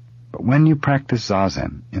 But when you practice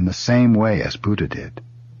Zazen in the same way as Buddha did,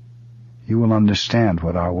 you will understand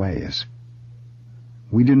what our way is.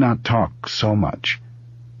 We do not talk so much,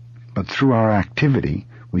 but through our activity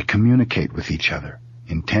we communicate with each other,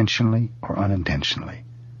 intentionally or unintentionally.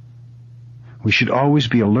 We should always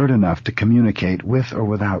be alert enough to communicate with or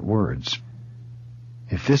without words.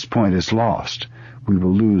 If this point is lost, we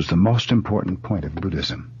will lose the most important point of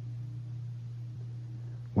Buddhism.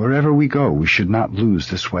 Wherever we go, we should not lose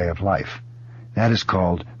this way of life. That is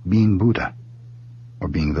called being Buddha, or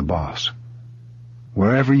being the boss.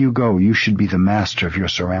 Wherever you go, you should be the master of your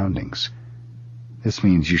surroundings. This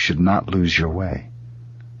means you should not lose your way.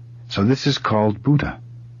 So this is called Buddha,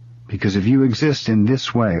 because if you exist in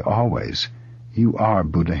this way always, you are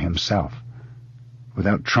Buddha himself.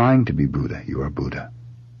 Without trying to be Buddha, you are Buddha.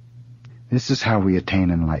 This is how we attain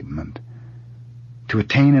enlightenment. To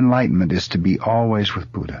attain enlightenment is to be always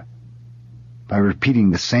with Buddha. By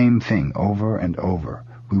repeating the same thing over and over,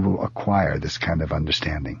 we will acquire this kind of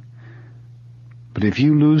understanding. But if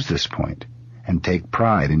you lose this point, and take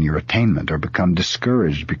pride in your attainment or become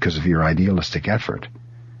discouraged because of your idealistic effort,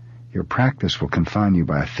 your practice will confine you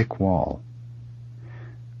by a thick wall.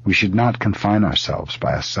 We should not confine ourselves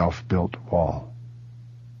by a self-built wall.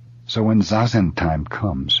 So when Zazen time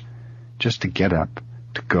comes, just to get up,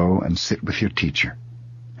 to go and sit with your teacher,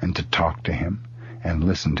 and to talk to him, and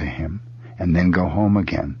listen to him, and then go home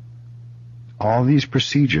again. All these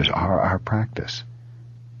procedures are our practice.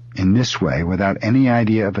 In this way, without any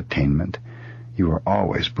idea of attainment, you are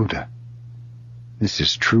always Buddha. This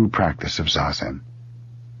is true practice of Zazen.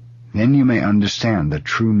 Then you may understand the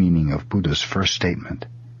true meaning of Buddha's first statement.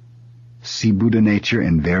 See Buddha nature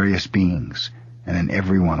in various beings, and in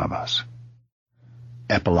every one of us.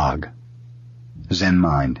 Epilogue. Zen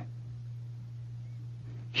Mind.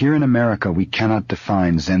 Here in America we cannot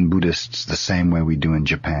define Zen Buddhists the same way we do in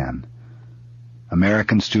Japan.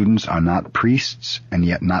 American students are not priests and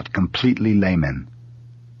yet not completely laymen.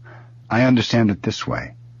 I understand it this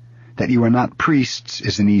way. That you are not priests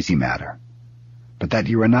is an easy matter, but that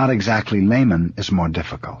you are not exactly laymen is more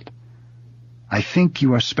difficult. I think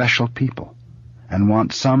you are special people and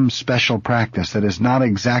want some special practice that is not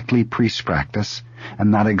exactly priest practice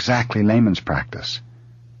and not exactly layman's practice.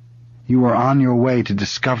 You are on your way to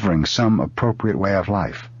discovering some appropriate way of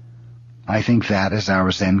life. I think that is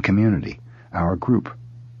our Zen community, our group.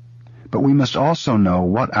 But we must also know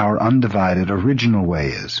what our undivided original way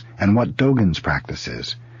is and what Dogen's practice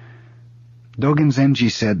is. Dogen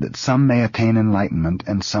Zenji said that some may attain enlightenment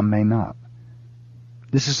and some may not.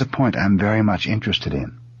 This is a point I am very much interested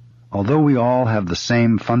in. Although we all have the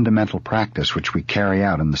same fundamental practice which we carry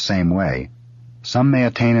out in the same way, some may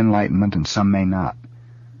attain enlightenment and some may not.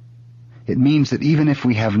 It means that even if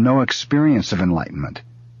we have no experience of enlightenment,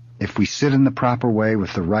 if we sit in the proper way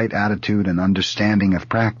with the right attitude and understanding of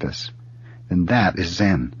practice, then that is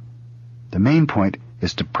Zen. The main point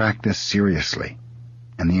is to practice seriously,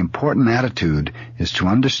 and the important attitude is to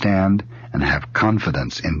understand and have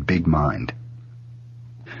confidence in big mind.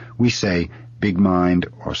 We say big mind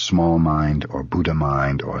or small mind or Buddha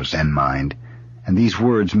mind or Zen mind, and these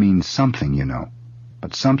words mean something, you know,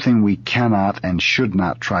 but something we cannot and should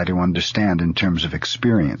not try to understand in terms of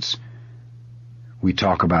experience. We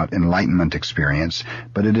talk about enlightenment experience,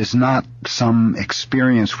 but it is not some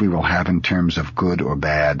experience we will have in terms of good or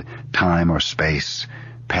bad, time or space,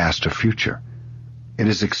 past or future. It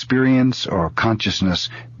is experience or consciousness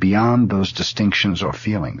beyond those distinctions or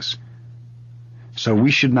feelings. So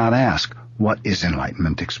we should not ask, what is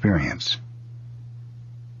enlightenment experience?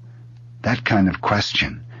 That kind of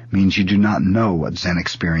question means you do not know what Zen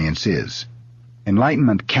experience is.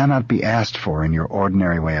 Enlightenment cannot be asked for in your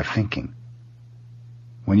ordinary way of thinking.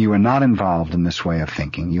 When you are not involved in this way of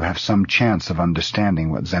thinking, you have some chance of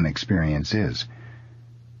understanding what Zen experience is.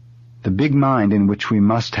 The big mind in which we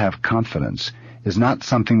must have confidence is not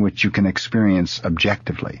something which you can experience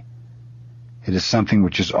objectively. It is something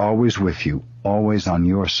which is always with you, always on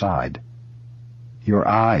your side. Your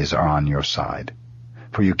eyes are on your side,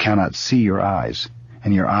 for you cannot see your eyes,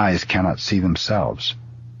 and your eyes cannot see themselves.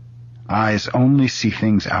 Eyes only see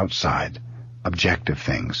things outside, objective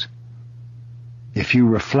things. If you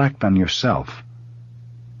reflect on yourself,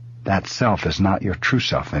 that self is not your true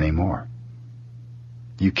self anymore.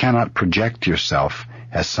 You cannot project yourself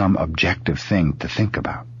as some objective thing to think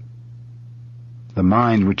about. The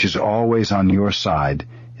mind which is always on your side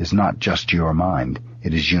is not just your mind,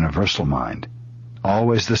 it is universal mind.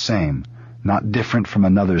 Always the same, not different from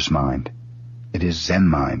another's mind. It is Zen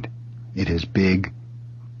mind. It is big,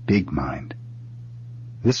 big mind.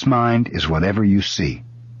 This mind is whatever you see.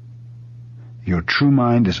 Your true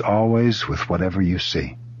mind is always with whatever you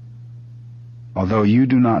see. Although you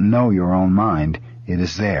do not know your own mind, it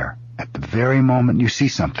is there. At the very moment you see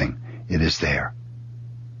something, it is there.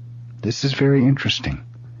 This is very interesting.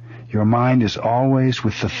 Your mind is always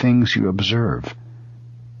with the things you observe.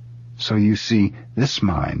 So you see, this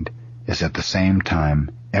mind is at the same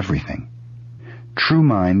time everything. True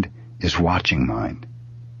mind is watching mind.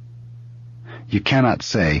 You cannot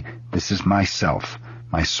say, this is myself,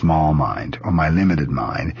 my small mind, or my limited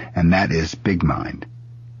mind, and that is big mind.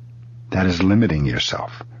 That is limiting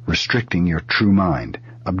yourself, restricting your true mind,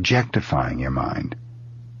 objectifying your mind.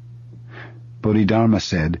 Bodhidharma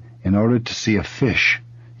said, in order to see a fish,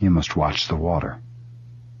 you must watch the water.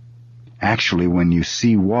 Actually, when you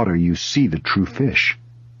see water, you see the true fish.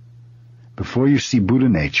 Before you see Buddha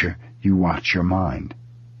nature, you watch your mind.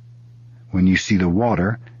 When you see the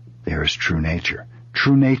water, there is true nature.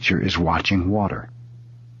 True nature is watching water.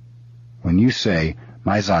 When you say,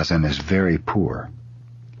 my zazen is very poor,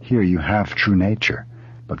 here you have true nature,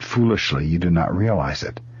 but foolishly you do not realize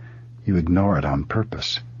it. You ignore it on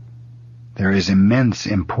purpose. There is immense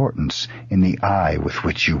importance in the eye with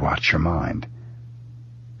which you watch your mind.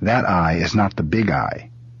 That eye is not the big eye.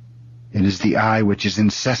 It is the eye which is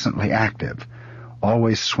incessantly active,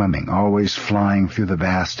 always swimming, always flying through the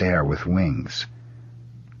vast air with wings.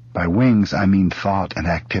 By wings I mean thought and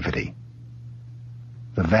activity.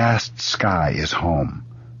 The vast sky is home,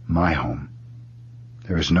 my home.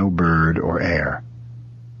 There is no bird or air.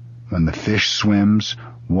 When the fish swims,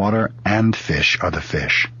 water and fish are the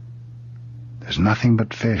fish. There's nothing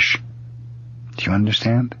but fish. Do you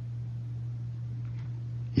understand?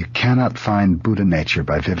 You cannot find Buddha nature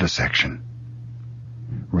by vivisection.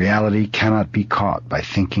 Reality cannot be caught by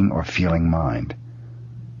thinking or feeling mind.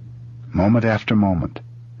 Moment after moment,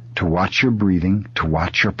 to watch your breathing, to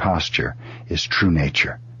watch your posture, is true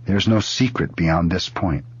nature. There's no secret beyond this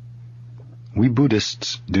point. We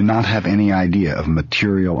Buddhists do not have any idea of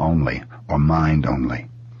material only, or mind only,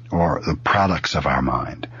 or the products of our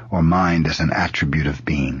mind, or mind as an attribute of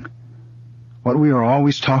being. What we are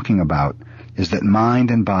always talking about is that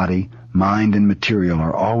mind and body, mind and material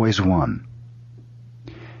are always one.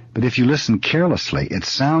 But if you listen carelessly, it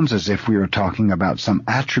sounds as if we are talking about some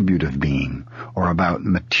attribute of being, or about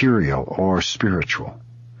material or spiritual.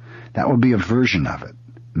 That will be a version of it,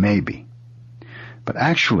 maybe. But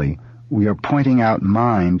actually, we are pointing out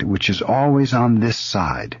mind which is always on this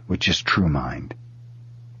side, which is true mind.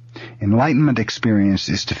 Enlightenment experience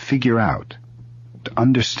is to figure out, to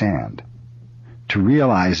understand, to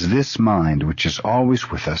realize this mind which is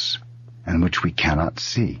always with us and which we cannot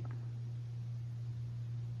see.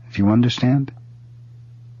 Do you understand?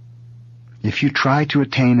 If you try to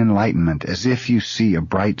attain enlightenment as if you see a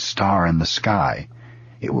bright star in the sky,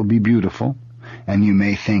 it will be beautiful, and you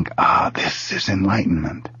may think, this is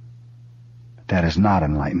enlightenment. That is not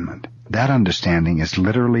enlightenment. That understanding is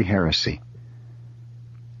literally heresy.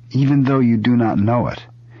 Even though you do not know it,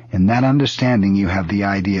 in that understanding you have the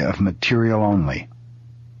idea of material only.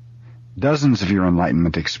 Dozens of your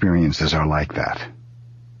enlightenment experiences are like that.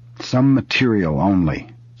 Some material only,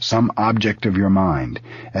 some object of your mind,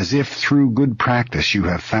 as if through good practice you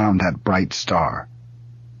have found that bright star.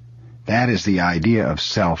 That is the idea of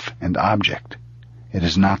self and object. It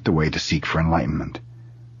is not the way to seek for enlightenment.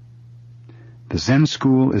 The Zen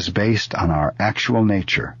school is based on our actual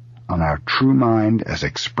nature, on our true mind as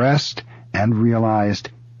expressed and realized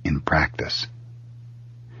in practice.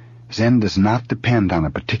 Zen does not depend on a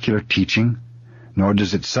particular teaching, nor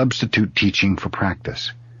does it substitute teaching for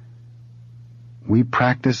practice. We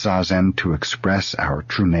practice Zazen to express our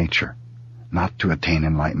true nature, not to attain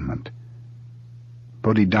enlightenment.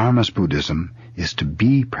 Bodhidharma's Buddhism is to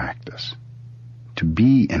be practice, to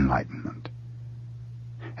be enlightenment.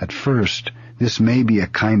 At first, this may be a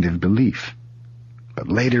kind of belief, but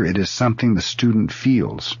later it is something the student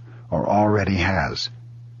feels or already has.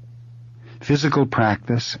 Physical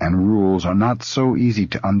practice and rules are not so easy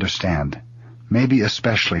to understand, maybe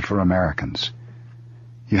especially for Americans.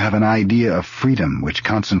 You have an idea of freedom which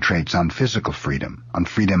concentrates on physical freedom, on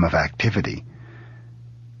freedom of activity.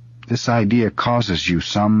 This idea causes you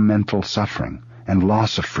some mental suffering and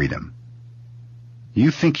loss of freedom.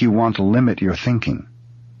 You think you want to limit your thinking.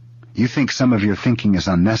 You think some of your thinking is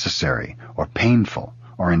unnecessary, or painful,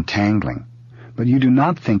 or entangling, but you do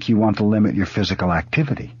not think you want to limit your physical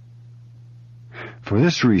activity. For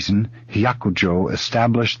this reason, Hyakujo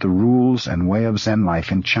established the rules and way of Zen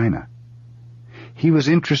life in China. He was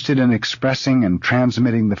interested in expressing and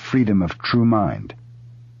transmitting the freedom of true mind.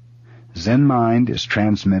 Zen mind is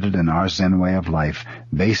transmitted in our Zen way of life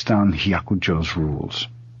based on Hyakujo's rules.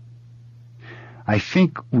 I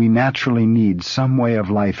think we naturally need some way of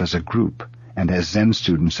life as a group and as Zen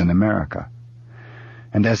students in America.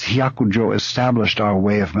 And as Hyakujo established our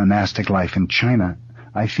way of monastic life in China,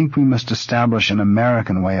 I think we must establish an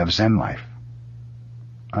American way of Zen life.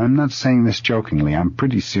 I'm not saying this jokingly, I'm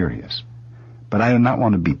pretty serious. But I do not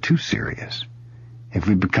want to be too serious. If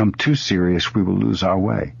we become too serious, we will lose our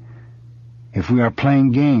way. If we are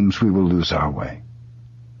playing games, we will lose our way.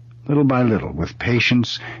 Little by little, with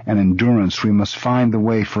patience and endurance, we must find the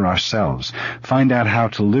way for ourselves, find out how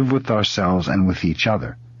to live with ourselves and with each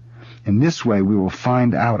other. In this way, we will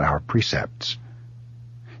find out our precepts.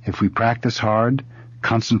 If we practice hard,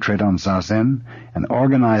 concentrate on Zazen, and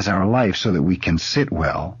organize our life so that we can sit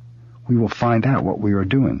well, we will find out what we are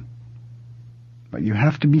doing. But you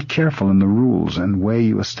have to be careful in the rules and way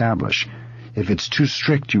you establish. If it's too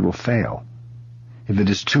strict, you will fail. If it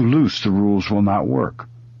is too loose, the rules will not work.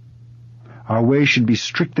 Our way should be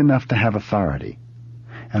strict enough to have authority,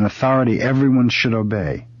 an authority everyone should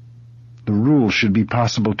obey. The rules should be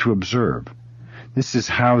possible to observe. This is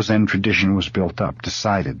how Zen tradition was built up,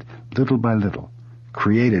 decided, little by little,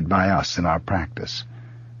 created by us in our practice.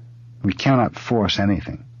 We cannot force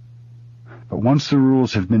anything. But once the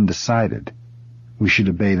rules have been decided, we should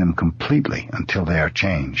obey them completely until they are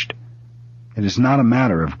changed. It is not a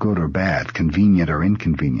matter of good or bad, convenient or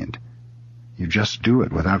inconvenient. You just do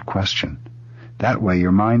it without question. That way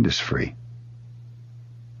your mind is free.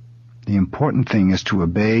 The important thing is to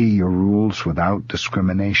obey your rules without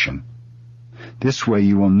discrimination. This way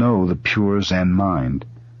you will know the pure Zen mind.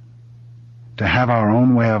 To have our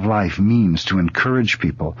own way of life means to encourage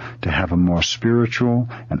people to have a more spiritual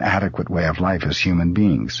and adequate way of life as human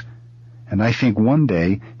beings. And I think one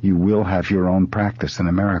day you will have your own practice in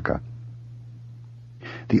America.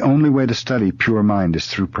 The only way to study pure mind is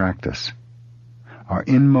through practice. Our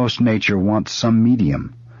inmost nature wants some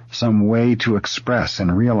medium, some way to express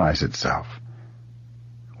and realize itself.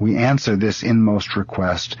 We answer this inmost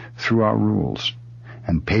request through our rules,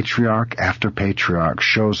 and patriarch after patriarch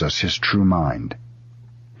shows us his true mind.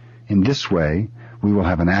 In this way, we will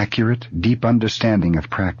have an accurate, deep understanding of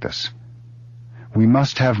practice. We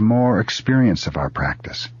must have more experience of our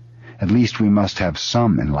practice. At least we must have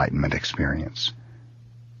some enlightenment experience.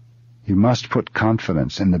 You must put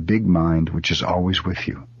confidence in the big mind which is always with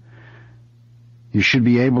you. You should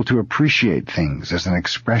be able to appreciate things as an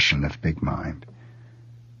expression of big mind.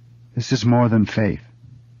 This is more than faith.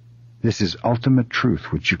 This is ultimate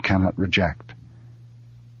truth which you cannot reject.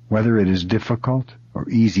 Whether it is difficult or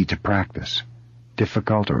easy to practice,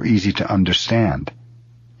 difficult or easy to understand,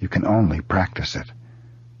 you can only practice it.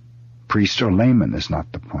 Priest or layman is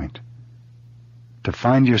not the point. To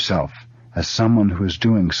find yourself as someone who is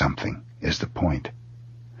doing something is the point.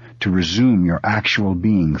 To resume your actual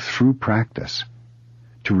being through practice.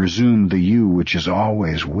 To resume the you which is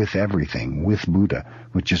always with everything, with Buddha,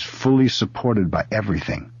 which is fully supported by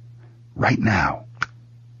everything, right now.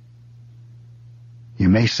 You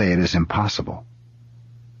may say it is impossible,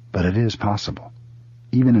 but it is possible.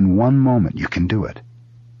 Even in one moment you can do it.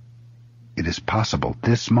 It is possible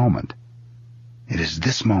this moment. It is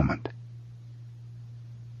this moment.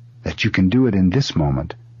 That you can do it in this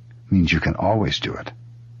moment means you can always do it.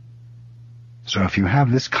 So if you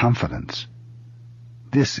have this confidence,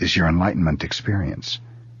 this is your enlightenment experience.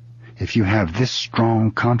 If you have this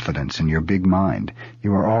strong confidence in your big mind,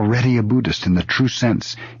 you are already a Buddhist in the true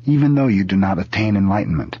sense, even though you do not attain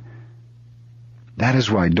enlightenment. That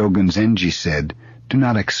is why Dogen Zenji said, "Do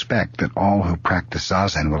not expect that all who practice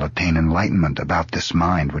Zazen will attain enlightenment about this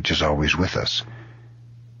mind which is always with us."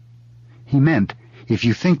 He meant, if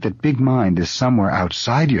you think that big mind is somewhere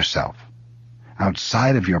outside yourself,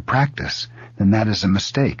 outside of your practice, then that is a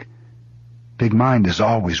mistake. Big mind is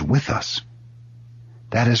always with us.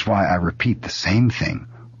 That is why I repeat the same thing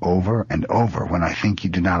over and over when I think you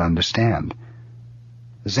do not understand.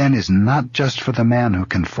 Zen is not just for the man who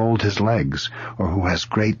can fold his legs or who has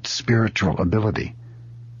great spiritual ability.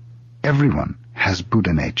 Everyone has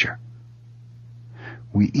Buddha nature.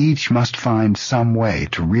 We each must find some way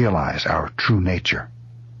to realize our true nature.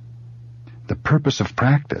 The purpose of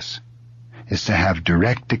practice is to have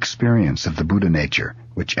direct experience of the Buddha nature,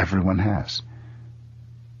 which everyone has.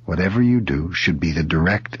 Whatever you do should be the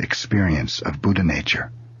direct experience of Buddha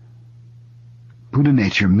nature. Buddha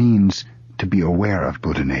nature means to be aware of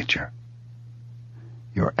Buddha nature.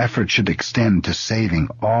 Your effort should extend to saving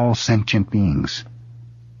all sentient beings.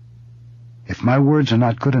 If my words are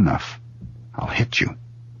not good enough, I'll hit you.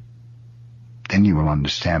 Then you will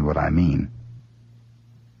understand what I mean.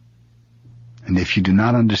 And if you do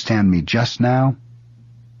not understand me just now,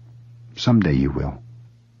 someday you will.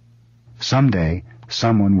 Someday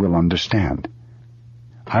someone will understand.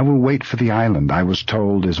 I will wait for the island I was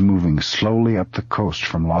told is moving slowly up the coast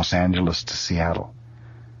from Los Angeles to Seattle.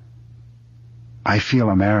 I feel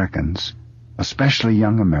Americans, especially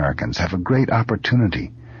young Americans, have a great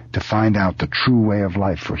opportunity to find out the true way of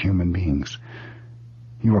life for human beings.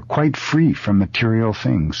 You are quite free from material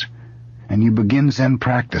things, and you begin Zen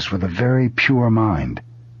practice with a very pure mind,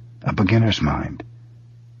 a beginner's mind.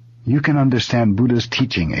 You can understand Buddha's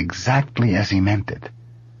teaching exactly as he meant it.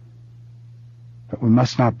 But we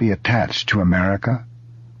must not be attached to America,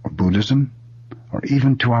 or Buddhism, or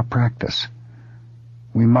even to our practice.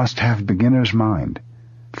 We must have beginner's mind,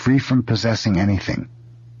 free from possessing anything,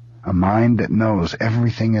 a mind that knows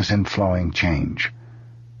everything is in flowing change.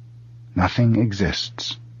 Nothing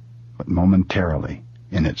exists but momentarily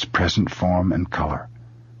in its present form and color.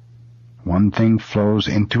 One thing flows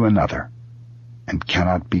into another and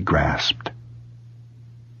cannot be grasped.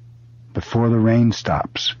 Before the rain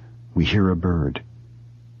stops, we hear a bird.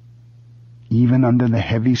 Even under the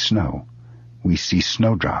heavy snow, we see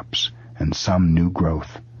snowdrops and some new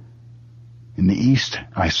growth. In the east,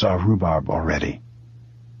 I saw rhubarb already.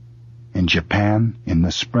 In Japan, in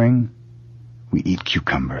the spring, we eat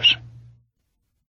cucumbers.